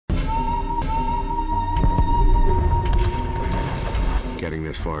Getting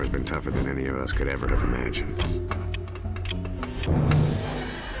this far has been tougher than any of us could ever have imagined.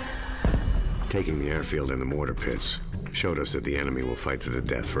 Taking the airfield and the mortar pits showed us that the enemy will fight to the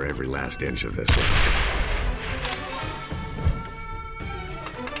death for every last inch of this land.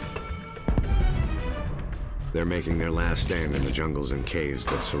 They're making their last stand in the jungles and caves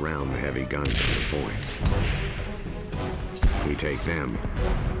that surround the heavy guns on the point. We take them,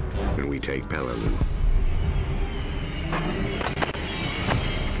 and we take Peleliu.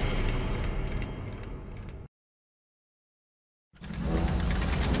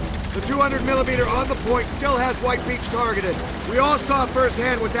 The 200mm on the point still has White Beach targeted. We all saw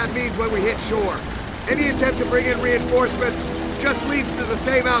firsthand what that means when we hit shore. Any attempt to bring in reinforcements just leads to the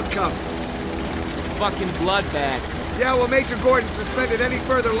same outcome. Fucking bloodbath. Yeah, well, Major Gordon suspended any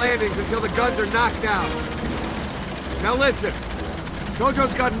further landings until the guns are knocked out. Now listen,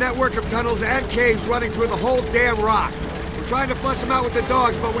 Tojo's got a network of tunnels and caves running through the whole damn rock. We're trying to flush them out with the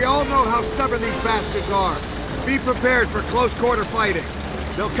dogs, but we all know how stubborn these bastards are. Be prepared for close quarter fighting.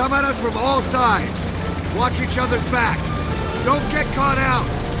 They'll come at us from all sides. Watch each other's backs. Don't get caught out.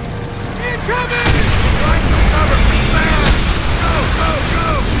 Incoming! Find some cover! Fast! Go, go,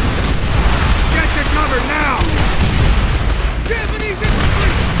 go! Get to cover now! Japanese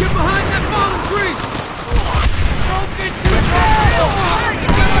infantry! Get behind that fallen tree! Don't get too close!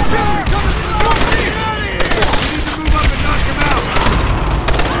 Get artillery coming from the northeast! We need to move up and knock them out!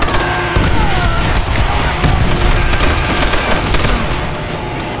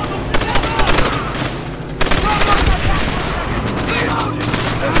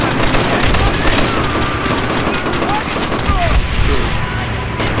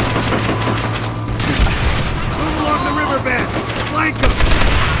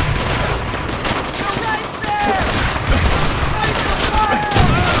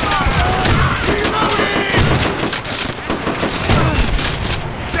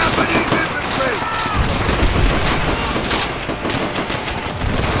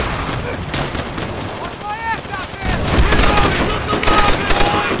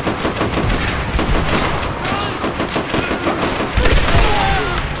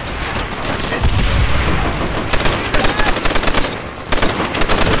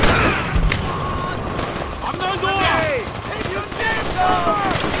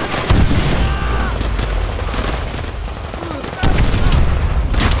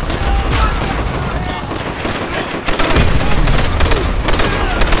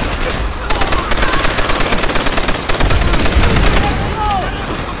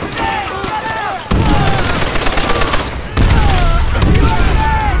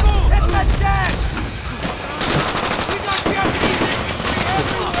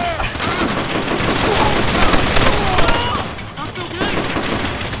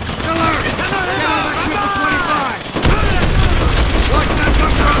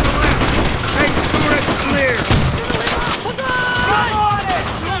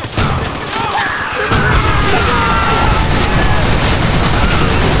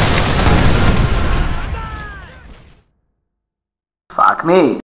 Fuck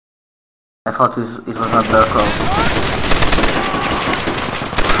me! I thought it was not that close.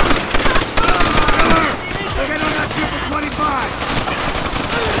 Get on that triple 25!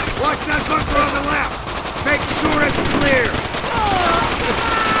 Watch that bunker on the left! Make sure it's clear!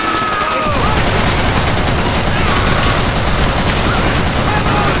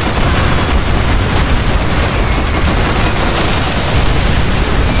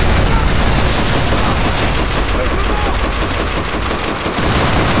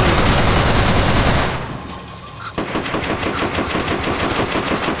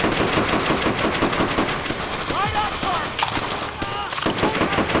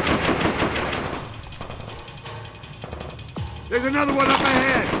 There's another one up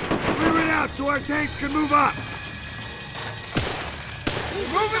ahead! Clear it out so our tanks can move up!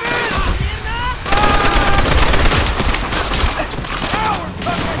 Moving in!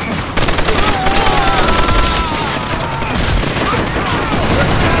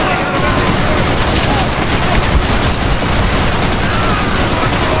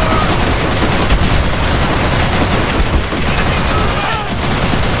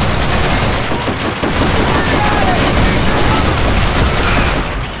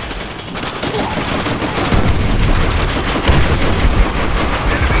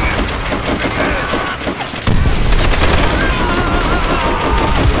 Enemy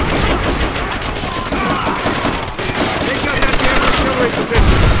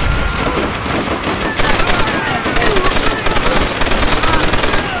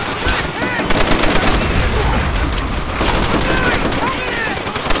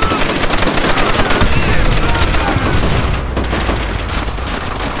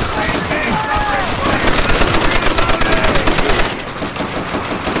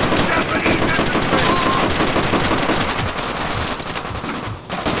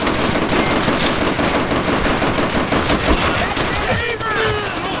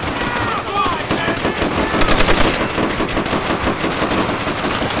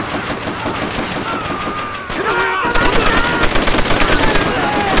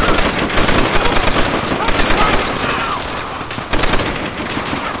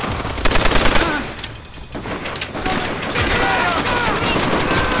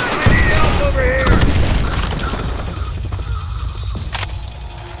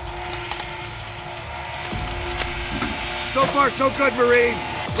So far, so good, Marines.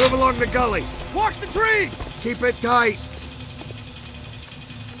 Move along the gully. Watch the trees! Keep it tight.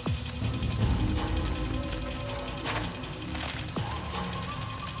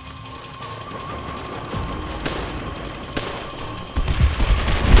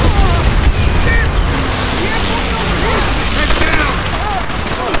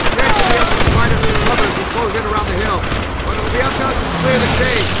 Close in around the hill. But it'll be up to us to clear the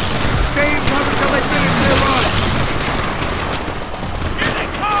cave. Stay in cover till they finish their run. Here they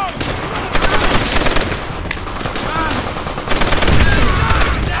come!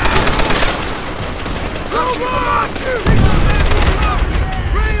 Move on!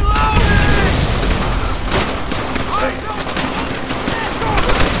 Reloading!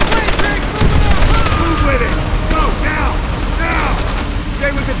 Move with it! Go, now! Now!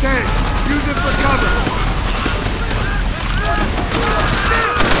 Stay with the tank. Use it for cover.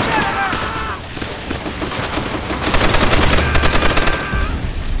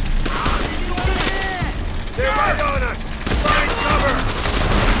 They're right on us! Find cover!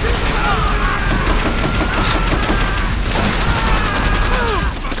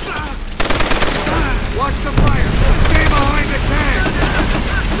 Watch the fire! Stay behind the tank!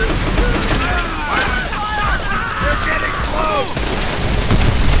 They're getting close!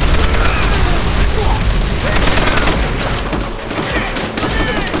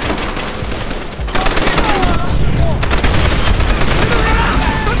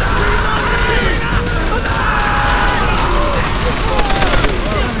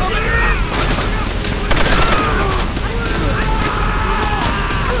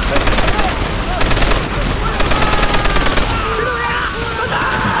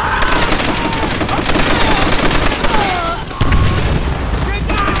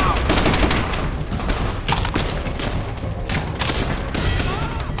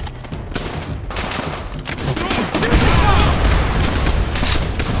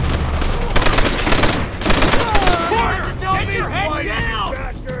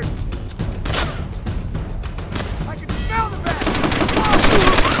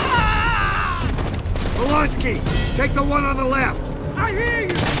 Take the one on the left. I hear you.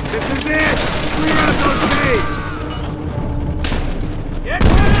 This is it. Clear out those caves. Get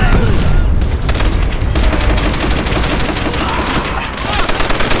ready.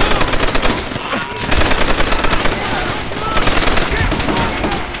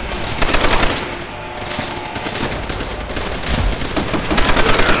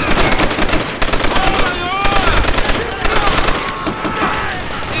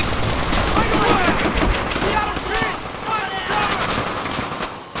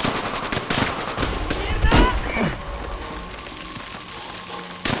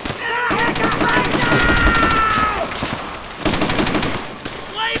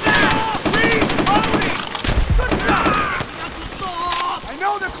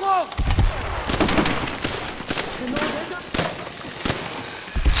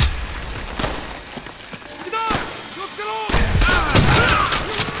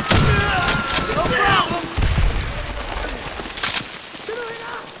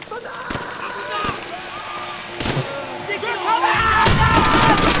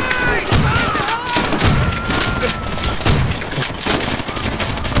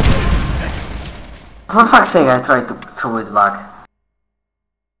 For fuck's sake, I tried to throw it back.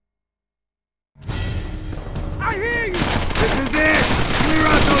 I hear you! This is it! Clear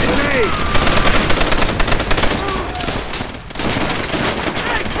out those caves!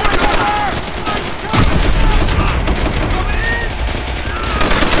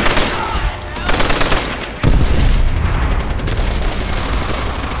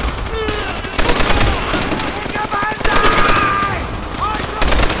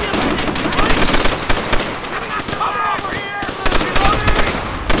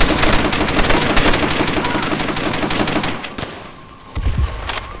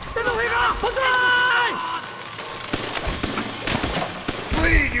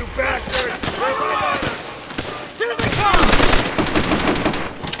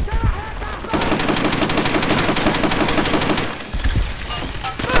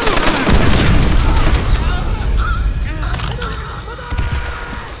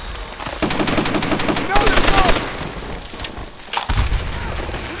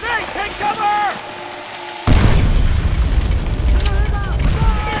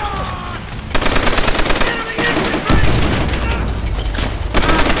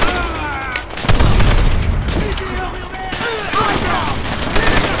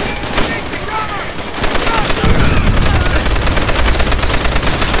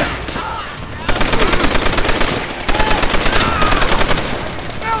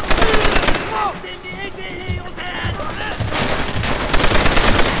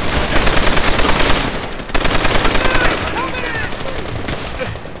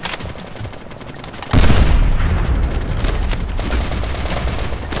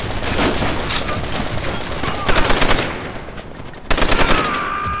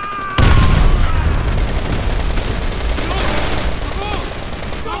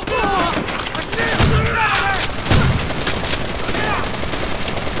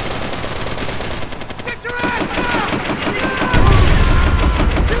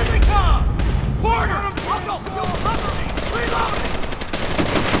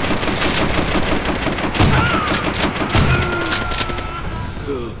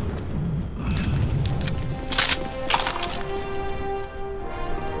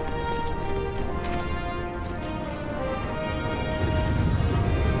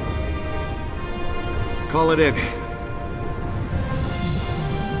 Call it in.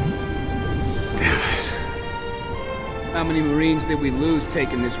 Damn it. How many Marines did we lose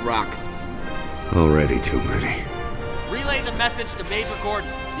taking this rock? Already too many. Relay the message to Major Gordon.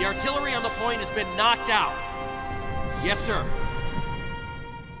 The artillery on the point has been knocked out. Yes, sir.